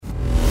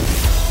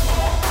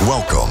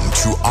Welcome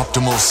to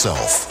Optimal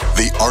Self,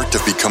 the art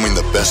of becoming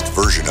the best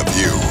version of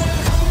you.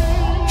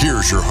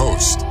 Here's your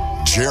host,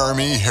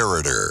 Jeremy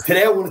Herriter.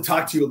 Today, I want to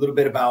talk to you a little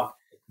bit about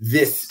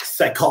this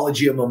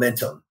psychology of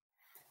momentum.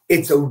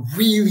 It's a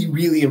really,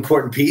 really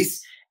important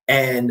piece,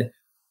 and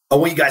I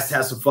want you guys to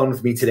have some fun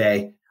with me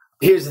today.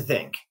 Here's the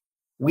thing.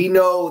 We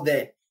know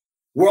that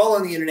we're all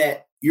on the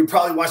internet. You're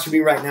probably watching me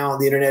right now on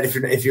the internet.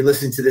 If you're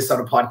listening to this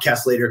on a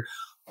podcast later,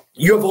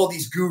 you have all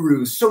these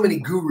gurus, so many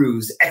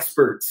gurus,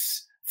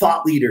 experts,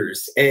 thought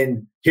leaders,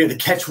 and here the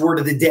catchword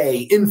of the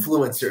day,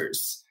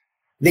 influencers.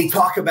 They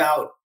talk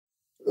about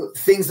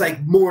things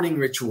like morning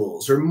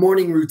rituals or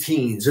morning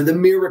routines or the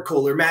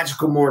miracle or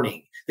magical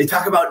morning. They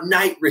talk about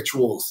night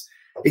rituals.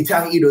 They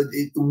talk,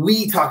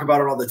 we talk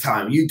about it all the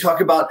time. You talk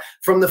about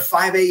from the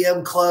 5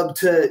 a.m. club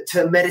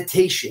to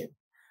meditation.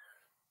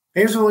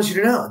 Here's what I want you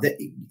to know.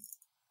 That,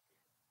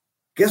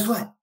 guess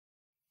what?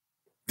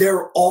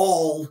 They're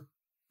all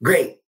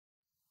great.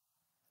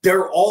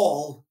 They're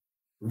all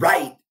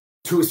right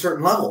to a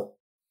certain level.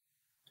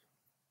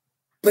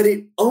 But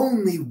it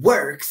only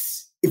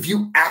works if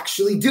you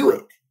actually do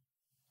it.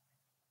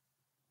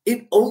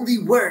 It only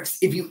works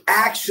if you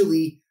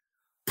actually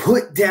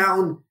put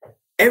down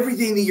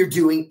everything that you're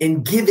doing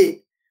and give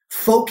it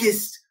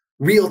focused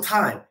real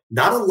time.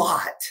 Not a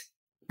lot,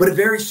 but a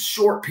very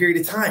short period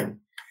of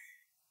time.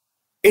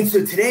 And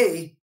so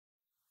today,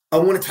 I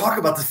want to talk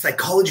about the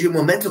psychology of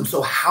momentum.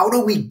 So how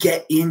do we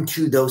get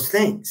into those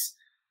things?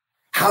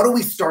 How do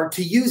we start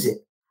to use it?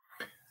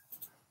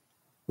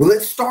 Well,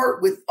 let's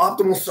start with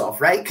optimal self,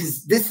 right?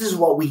 Because this is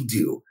what we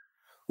do.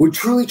 We're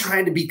truly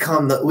trying to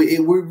become we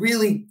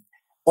really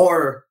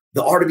are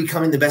the art of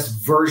becoming the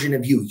best version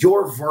of you,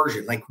 your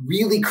version, like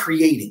really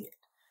creating it.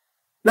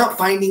 Not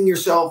finding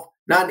yourself,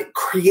 not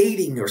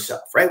creating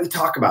yourself, right? We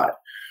talk about it.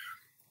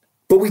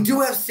 But we do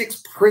have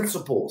 6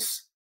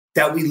 principles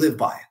that we live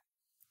by.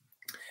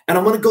 And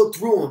I'm going to go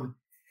through them,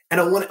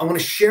 and I want to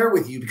share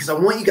with you because I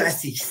want you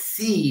guys to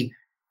see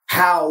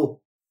how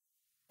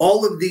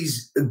all of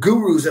these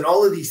gurus and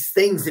all of these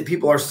things that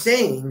people are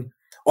saying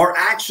are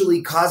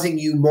actually causing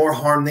you more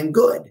harm than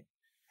good.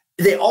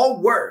 They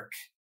all work,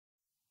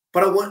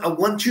 but I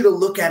want you to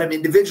look at them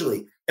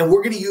individually. And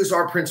we're going to use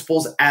our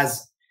principles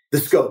as the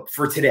scope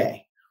for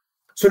today.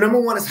 So number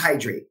 1 is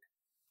hydrate.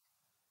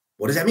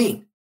 What does that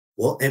mean?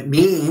 Well, it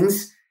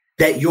means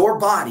that your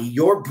body,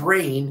 your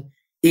brain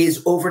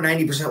is over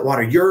 90%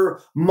 water.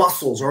 Your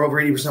muscles are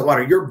over 80%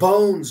 water. Your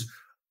bones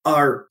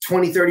are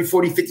 20, 30,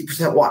 40,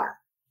 50% water.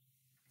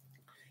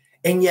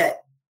 And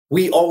yet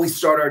we always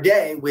start our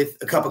day with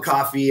a cup of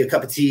coffee, a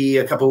cup of tea,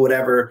 a cup of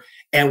whatever,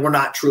 and we're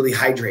not truly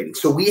hydrating.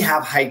 So we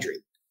have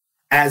hydrate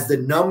as the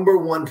number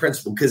 1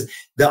 principle because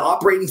the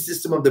operating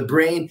system of the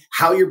brain,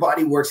 how your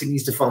body works, it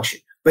needs to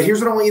function. But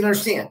here's what I want you to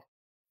understand.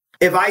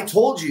 If I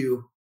told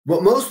you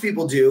what most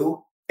people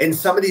do, and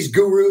some of these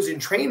gurus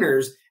and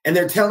trainers, and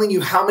they're telling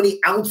you how many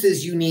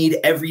ounces you need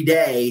every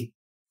day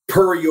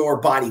per your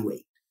body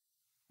weight,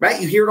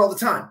 right? You hear it all the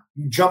time.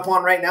 You jump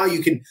on right now,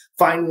 you can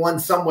find one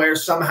somewhere.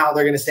 Somehow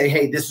they're going to say,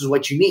 hey, this is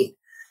what you need.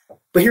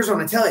 But here's what I'm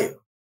going to tell you,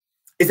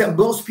 is that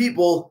most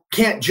people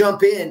can't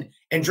jump in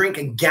and drink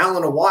a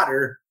gallon of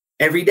water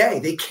every day.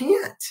 They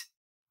can't.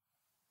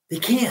 They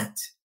can't.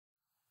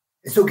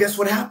 And so guess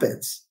what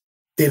happens?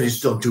 They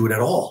just don't do it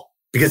at all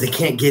because they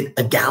can't get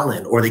a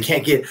gallon or they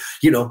can't get,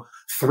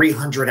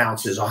 300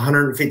 ounces,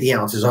 150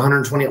 ounces,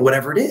 120,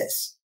 whatever it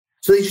is.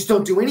 So they just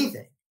don't do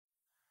anything.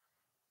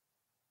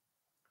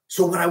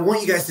 So what I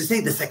want you guys to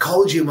say, the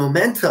psychology of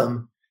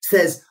momentum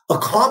says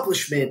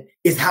accomplishment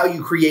is how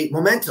you create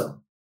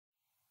momentum.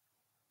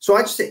 So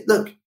I just say,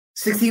 look,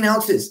 16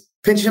 ounces,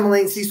 pinch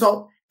Himalayan sea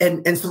salt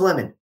and some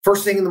lemon.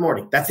 First thing in the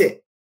morning. That's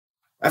it.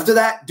 After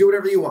that, do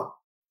whatever you want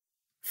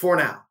for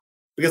now,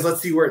 because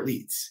let's see where it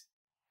leads.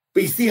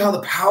 But you see how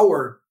the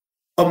power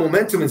of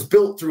momentum is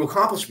built through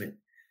accomplishment.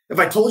 If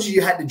I told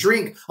you had to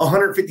drink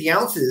 150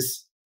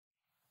 ounces,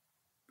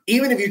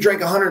 even if you drank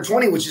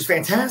 120, which is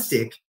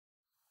fantastic,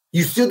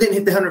 you still didn't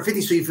hit the 150,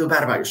 so you feel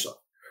bad about yourself.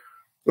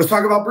 Let's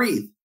talk about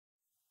breathe.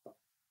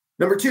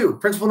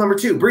 Principle number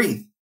 2,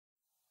 breathe.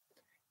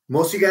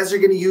 Most of you guys are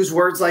going to use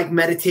words like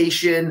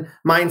meditation,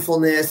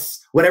 mindfulness,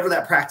 whatever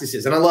that practice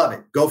is. And I love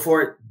it. Go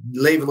for it,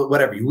 label it,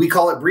 whatever. We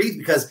call it breathe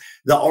because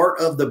the art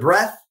of the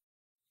breath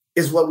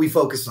is what we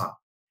focus on.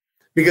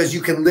 Because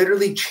you can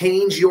literally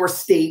change your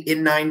state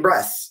in 9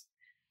 breaths.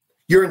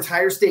 Your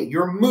entire state,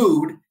 your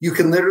mood, you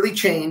can literally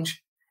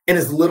change in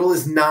as little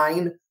as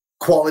 9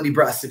 quality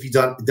breaths if you've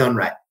done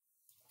right.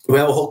 We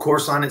have a whole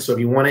course on it, so if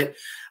you want it,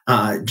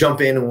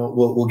 jump in and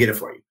we'll get it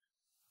for you.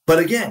 But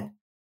again,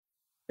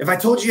 if I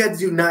told you had to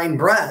do 9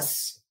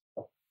 breaths,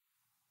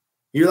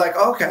 you're like,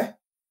 okay.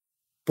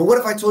 But what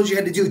if I told you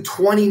had to do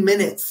 20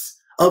 minutes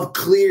of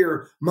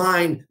clear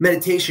mind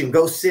meditation?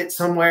 Go sit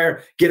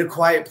somewhere, get a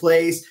quiet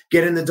place,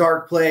 get in the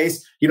dark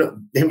place. Your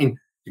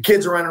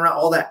kids are running around,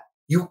 all that.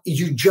 You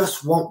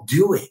just won't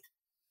do it.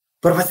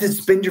 But if I said,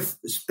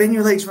 spin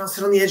your legs around,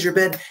 sit on the edge of your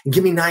bed and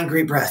give me 9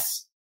 great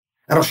breaths,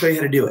 and I'll show you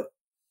how to do it.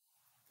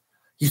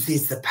 You see,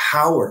 it's the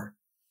power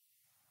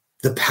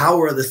of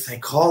the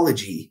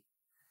psychology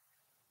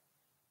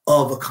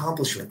of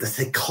accomplishment, the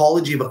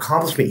psychology of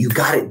accomplishment. You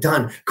got it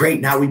done.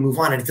 Great. Now we move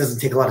on and it doesn't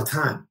take a lot of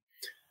time.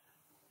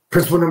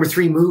 Principle number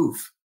 3,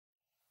 move.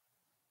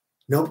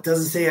 Nope, it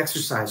doesn't say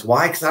exercise.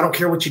 Why? Because I don't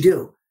care what you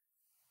do.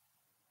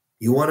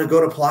 You want to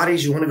go to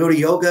Pilates, you want to go to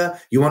yoga,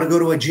 you want to go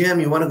to a gym,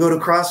 you want to go to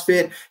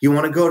CrossFit, you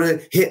want to go to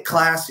HIIT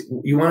class,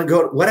 you want to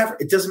go to whatever.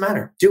 It doesn't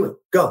matter. Do it.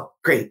 Go.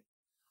 Great.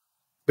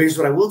 But here's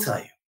what I will tell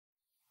you.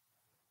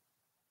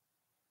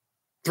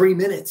 3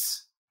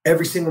 minutes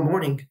every single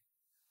morning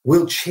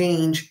will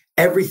change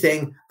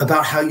everything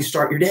about how you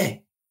start your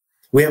day.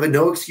 We have a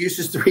no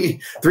excuses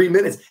 3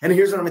 minutes. And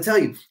here's what I'm going to tell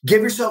you.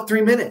 Give yourself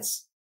 3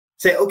 minutes.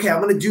 Say, okay,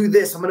 I'm going to do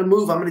this. I'm going to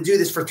move. I'm going to do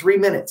this for 3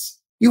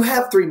 minutes. You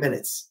have 3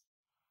 minutes.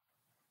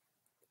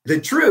 The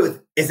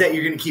truth is that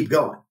you're going to keep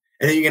going.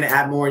 And then you're going to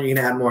add more and you're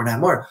going to add more and add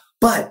more.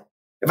 But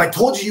if I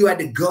told you you had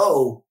to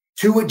go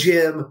to a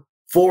gym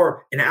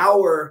for an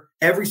hour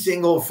every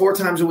single 4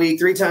 times a week,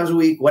 3 times a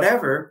week,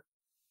 whatever,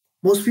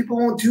 most people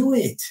won't do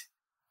it.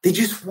 They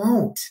just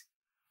won't.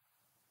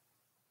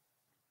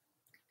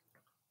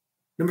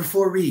 Number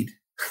 4, read.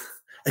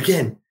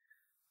 Again,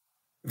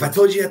 if I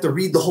told you you have to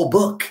read the whole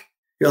book,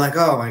 you're like,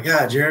 oh my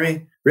God,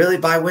 Jeremy, really?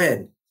 By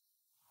when?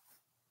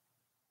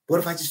 What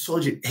if I just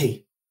told you,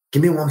 hey,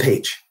 give me 1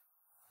 page.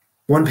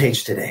 1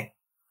 page today.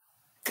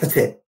 That's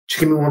it. Just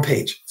give me 1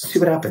 page. See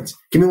what happens.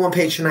 Give me 1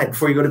 page tonight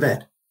before you go to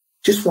bed.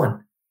 Just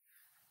 1.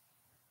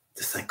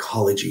 The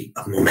psychology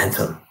of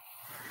momentum.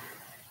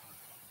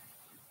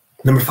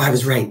 Number 5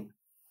 is write.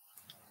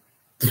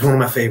 It's one of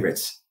my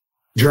favorites.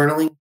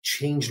 Journaling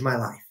changed my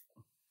life.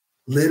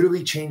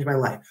 Literally changed my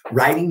life.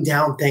 Writing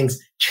down things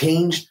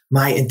changed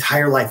my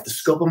entire life. The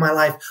scope of my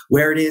life,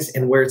 where it is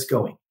and where it's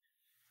going.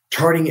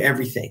 Charting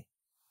everything.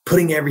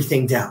 Putting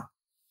everything down.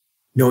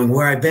 Knowing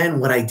where I've been,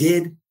 what I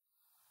did,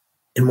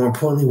 and more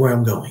importantly, where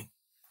I'm going.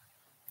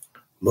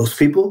 Most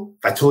people,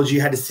 if I told you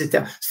you had to sit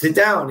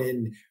down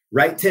and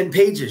write 10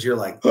 pages, you're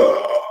like,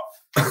 oh,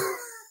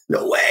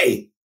 no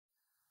way.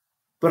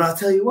 But I'll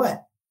tell you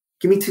what,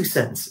 give me 2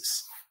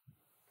 sentences.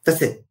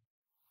 That's it.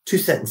 2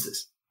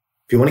 sentences.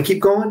 If you want to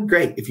keep going,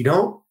 great. If you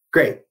don't,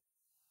 great.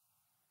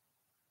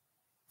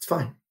 It's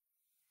fine.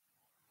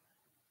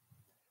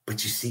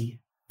 But you see,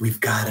 we've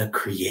got to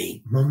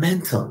create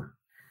momentum.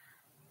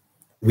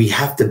 We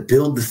have to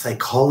build the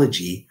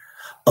psychology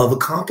of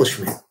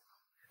accomplishment.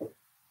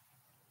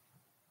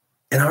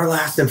 And our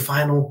last and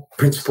final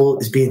principle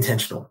is be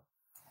intentional.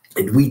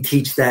 And we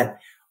teach that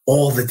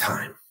all the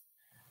time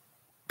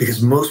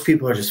because most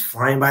people are just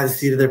flying by the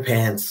seat of their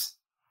pants.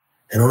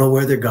 They don't know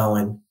where they're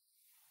going.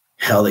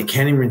 Hell, they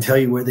can't even tell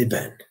you where they've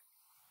been.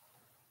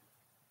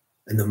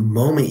 And the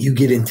moment you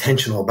get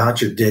intentional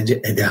about your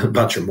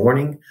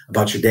morning,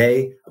 about your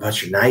day,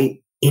 about your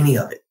night, any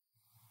of it,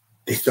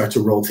 they start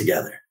to roll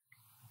together.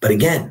 But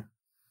again,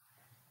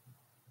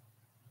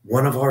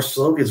 one of our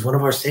slogans, one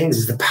of our sayings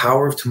is the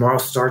power of tomorrow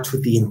starts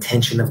with the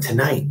intention of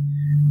tonight.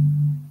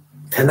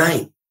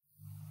 Tonight,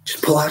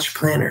 just pull out your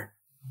planner,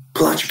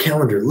 pull out your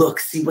calendar, look,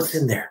 see what's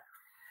in there.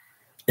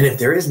 And if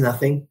there is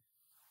nothing,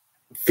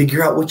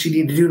 figure out what you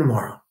need to do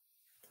tomorrow.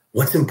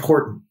 What's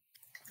important?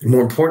 And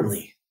more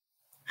importantly,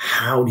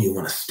 how do you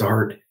want to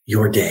start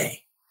your day?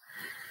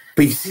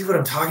 But you see what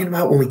I'm talking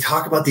about when we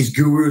talk about these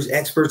gurus,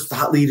 experts,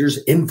 thought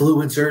leaders,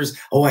 influencers.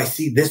 Oh, I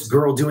see this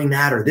girl doing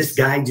that or this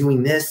guy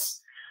doing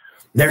this.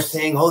 They're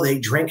saying, oh, they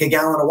drink a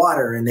gallon of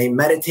water and they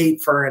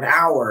meditate for an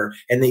hour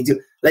and they do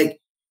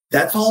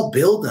that's all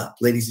buildup,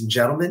 ladies and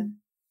gentlemen.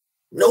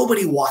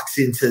 Nobody walks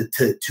into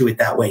it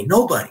that way.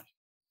 Nobody.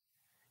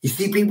 You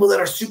see people that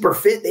are super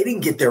fit, they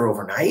didn't get there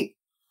overnight.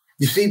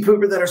 You see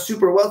people that are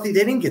super wealthy,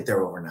 they didn't get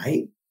there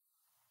overnight.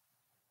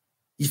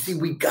 You see,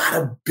 we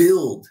gotta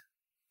build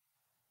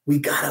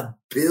the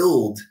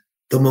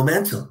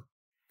momentum.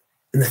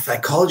 And the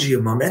psychology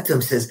of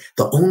momentum says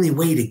the only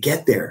way to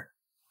get there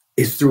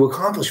is through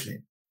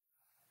accomplishment.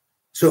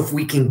 So if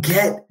we can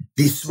get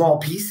these small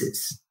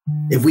pieces,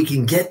 if we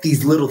can get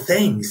these little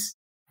things,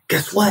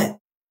 guess what?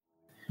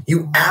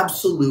 You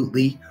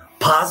absolutely,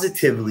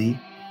 positively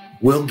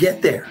will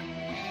get there.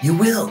 You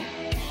will.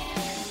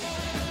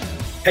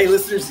 Hey,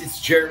 listeners,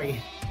 it's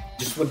Jeremy.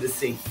 Just wanted to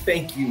say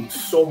thank you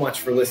so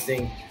much for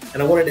listening.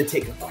 And I wanted to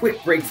take a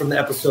quick break from the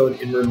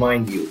episode and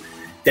remind you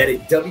that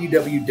at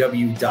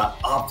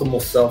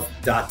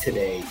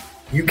www.optimalself.today,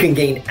 you can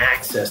gain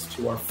access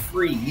to our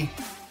free,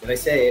 did I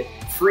say it,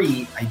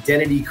 free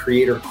Identity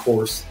Creator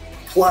course,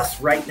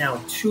 plus right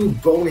now 2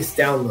 bonus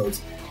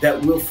downloads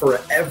that will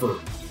forever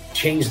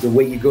change the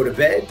way you go to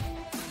bed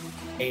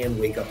and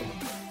wake up in the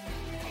morning.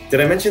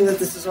 Did I mention that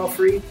this is all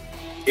free?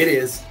 It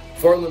is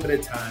for a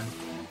limited time.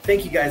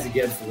 Thank you guys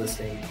again for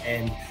listening.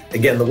 And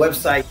again, the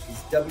website is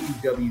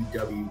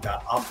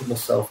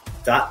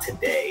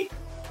www.optimalself.today.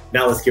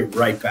 Now let's get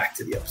right back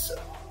to the episode.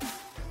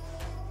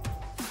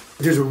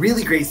 There's a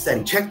really great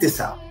study. Check this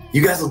out.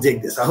 You guys will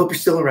dig this. I hope you're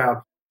still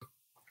around.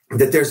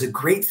 That there's a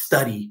great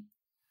study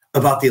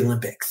about the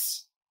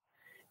Olympics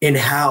and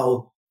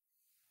how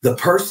the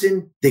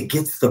person that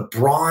gets the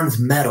bronze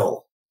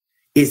medal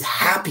is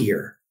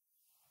happier,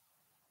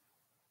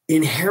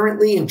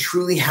 inherently and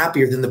truly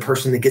happier than the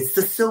person that gets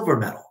the silver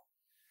medal.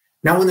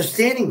 Now, when they're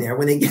standing there,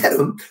 when they get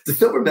them, the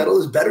silver medal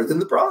is better than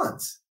the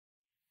bronze.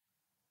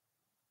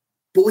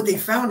 But what they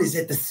found is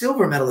that the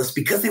silver medalists,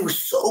 because they were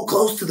so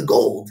close to the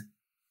gold,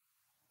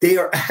 they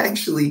are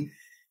actually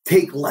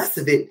take less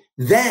of it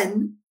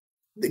than,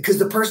 because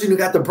the person who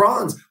got the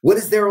bronze, what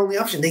is their only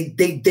option?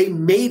 They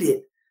made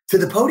it to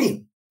the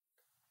podium.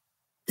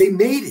 They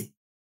made it.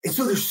 And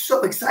so they're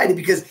so excited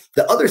because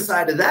the other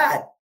side of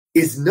that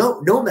is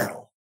no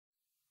medal.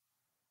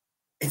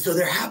 And so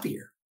they're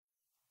happier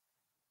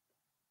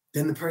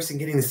than the person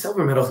getting the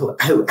silver medal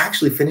who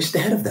actually finished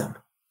ahead of them.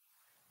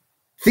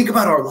 Think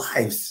about our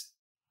lives.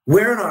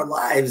 Where in our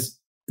lives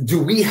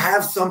do we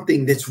have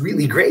something that's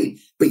really great,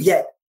 but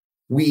yet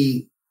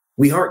we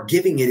aren't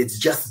giving it its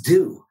just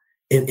due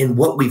in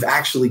what we've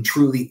actually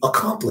truly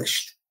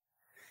accomplished?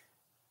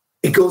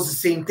 It goes the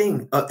same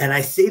thing. And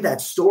I say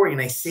that story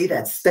and I say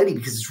that study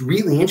because it's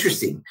really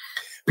interesting.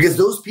 Because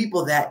those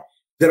people that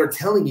are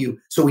telling you,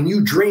 so when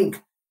you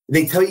drink,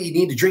 they tell you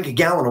need to drink a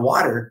gallon of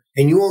water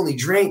and you only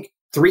drink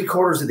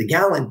 3/4 of the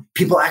gallon,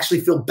 people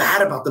actually feel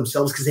bad about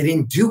themselves because they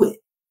didn't do it.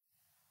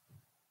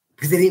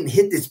 Because they didn't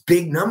hit this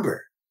big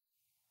number.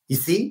 You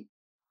see?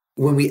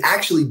 When we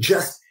actually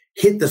just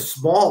hit the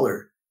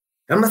smaller,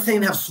 I'm not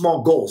saying have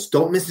small goals.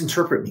 Don't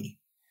misinterpret me.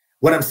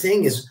 What I'm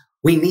saying is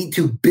we need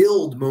to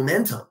build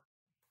momentum.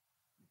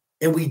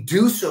 And we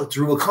do so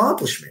through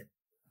accomplishment.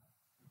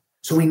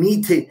 So we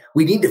need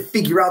to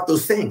figure out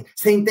those things.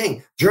 Same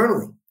thing,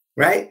 journaling,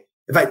 right?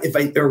 If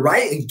I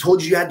write and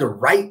told you had to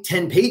write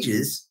 10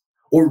 pages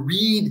or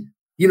read,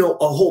 a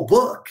whole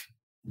book,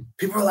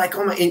 people are like,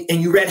 oh my,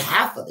 and you read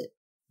half of it.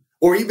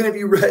 Or even if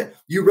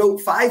you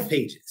wrote 5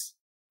 pages,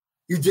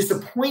 you're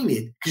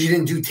disappointed because you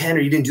didn't do 10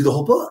 or you didn't do the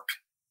whole book.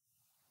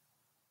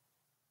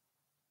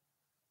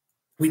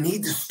 We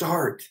need to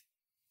start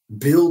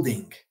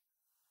building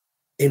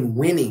and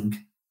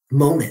winning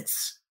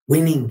moments,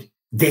 winning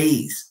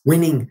days,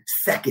 winning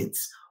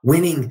seconds,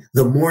 winning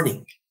the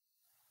morning.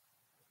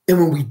 And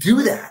when we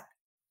do that,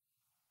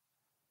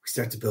 we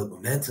start to build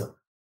momentum.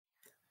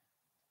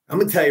 I'm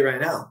going to tell you right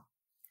now,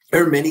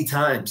 there are many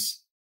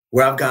times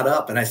where I've got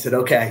up and I said,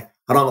 okay,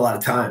 I don't have a lot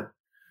of time.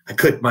 I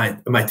click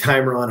my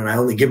timer on and I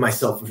only give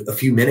myself a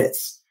few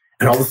minutes.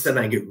 And all of a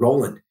sudden I get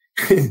rolling.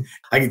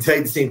 I can tell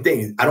you the same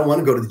thing. I don't want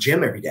to go to the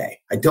gym every day.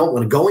 I don't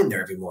want to go in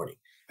there every morning.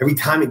 Every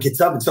time it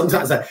gets up, and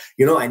sometimes I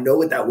know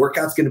what that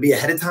workout's going to be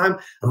ahead of time.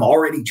 I'm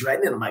already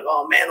dreading it. I'm like,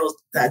 oh man,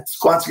 that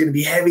squats are going to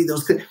be heavy.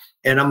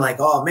 And I'm like,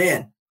 oh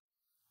man.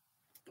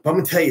 But I'm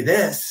going to tell you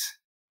this.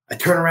 I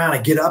turn around, I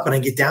get up and I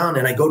get down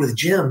and I go to the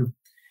gym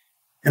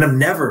and I'm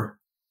never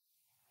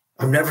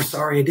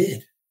sorry I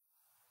did.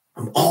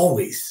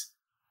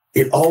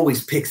 It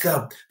always picks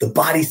up. The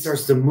body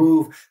starts to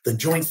move. The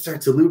joints start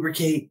to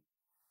lubricate.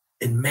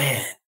 And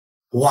man,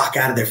 walk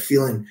out of there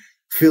feeling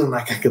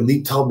like I could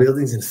leap tall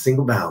buildings in a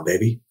single bound,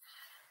 baby.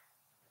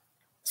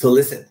 So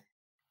listen,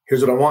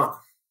 here's what I want.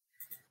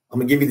 I'm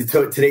going to give you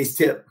today's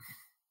tip.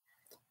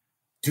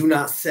 Do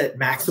not set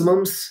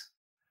maximums,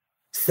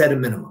 set a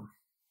minimum.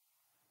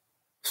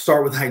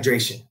 Start with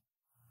hydration.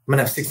 I'm going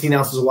to have 16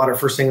 ounces of water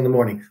first thing in the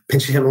morning,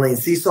 pinch of Himalayan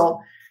sea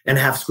salt, and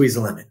half squeeze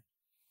of lemon.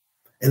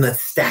 And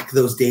let's stack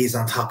those days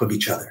on top of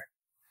each other.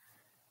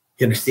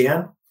 You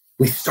understand?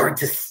 We start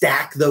to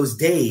stack those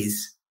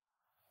days.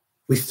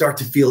 We start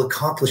to feel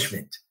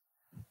accomplishment.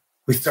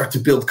 We start to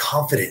build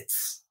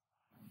confidence.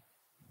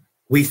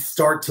 We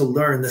start to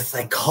learn the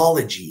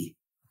psychology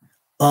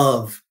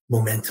of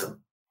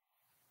momentum.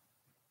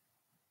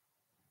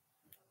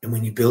 And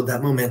when you build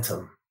that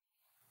momentum,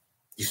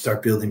 you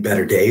start building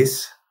better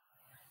days,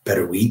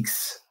 better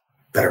weeks,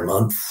 better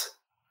months,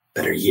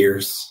 better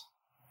years,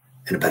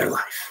 and a better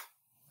life.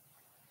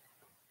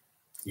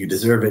 You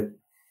deserve it.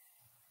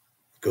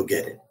 Go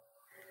get it.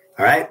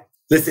 All right?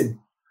 Listen,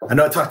 I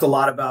know I talked a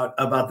lot about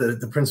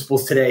the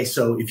principles today.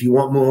 So if you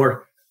want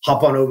more,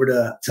 hop on over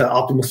to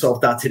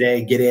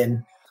optimalself.today, get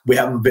in. We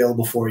have them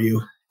available for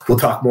you. We'll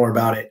talk more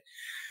about it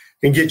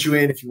and get you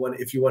in if you want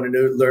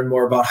to learn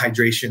more about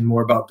hydration,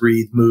 more about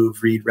breathe,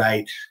 move, read,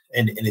 write,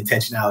 and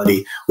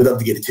intentionality. We'd love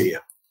to get it to you.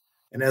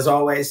 And as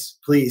always,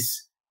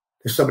 please,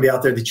 there's somebody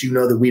out there that you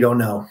know that we don't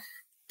know.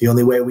 The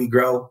only way we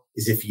grow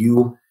is if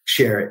you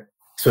share it.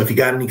 So if you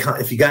got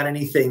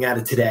anything out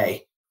of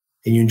today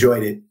and you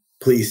enjoyed it,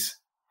 please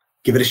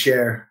give it a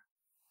share.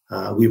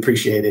 We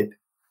appreciate it.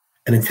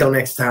 And until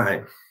next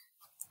time,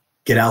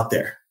 get out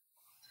there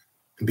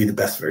and be the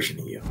best version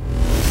of you.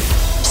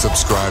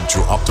 Subscribe to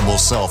Optimal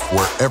Self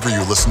wherever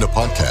you listen to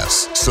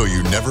podcasts so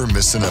you never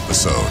miss an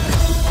episode.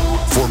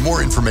 For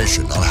more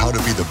information on how to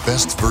be the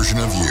best version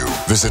of you,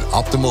 visit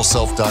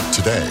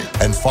optimalself.today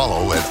and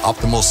follow at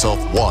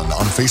optimalself1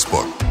 on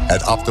Facebook,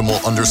 at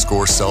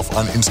optimal_self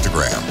on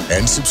Instagram,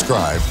 and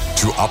subscribe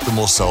to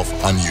Optimal Self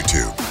on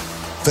YouTube.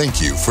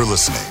 Thank you for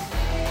listening.